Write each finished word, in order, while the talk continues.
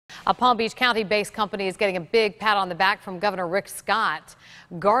A Palm Beach County-based company is getting a big pat on the back from Governor Rick Scott.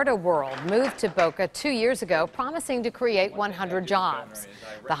 GardaWorld moved to Boca 2 years ago, promising to create 100 jobs.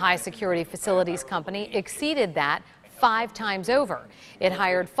 The high-security facilities company exceeded that 5 times over. It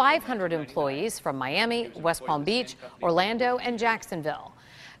hired 500 employees from Miami, West Palm Beach, Orlando, and Jacksonville.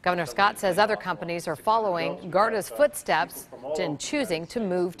 Governor Scott says other companies are following Garda's footsteps in choosing to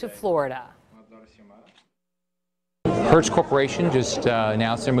move to Florida. Hertz Corporation just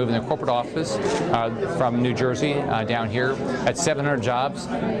announced they're moving their corporate office from New Jersey down here at 700 jobs.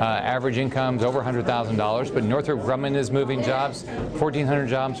 Average income's over $100,000. But Northrop Grumman is moving jobs, 1,400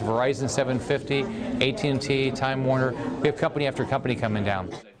 jobs. Verizon 750, AT&T, Time Warner. We have company after company coming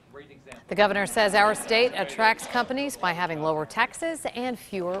down. The governor says our state attracts companies by having lower taxes and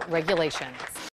fewer regulations.